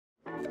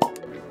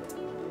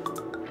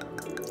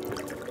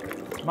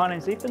My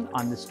name's Ethan,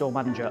 I'm the store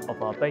manager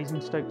of our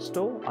Basingstoke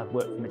store. I've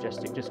worked for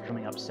Majestic just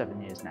coming up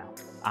 7 years now,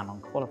 and I'm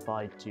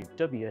qualified to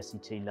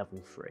WSET level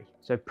 3.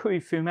 So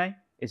Pouilly-Fumé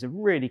is a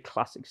really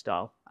classic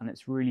style, and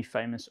it's really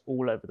famous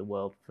all over the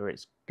world for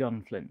its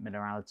gunflint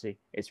minerality.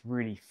 It's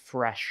really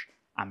fresh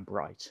and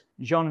bright.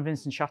 Jean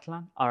Vincent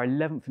Pouilly-Fumé are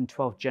 11th and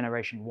 12th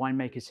generation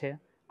winemakers here,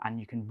 and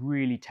you can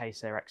really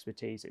taste their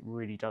expertise. It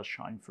really does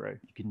shine through.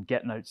 You can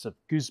get notes of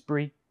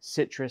gooseberry,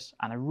 citrus,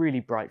 and a really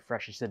bright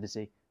fresh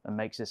acidity that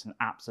makes this an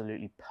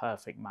absolutely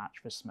perfect match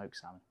for smoked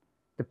salmon.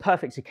 The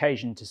perfect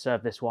occasion to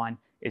serve this wine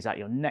is at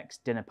your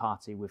next dinner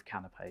party with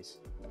canapés.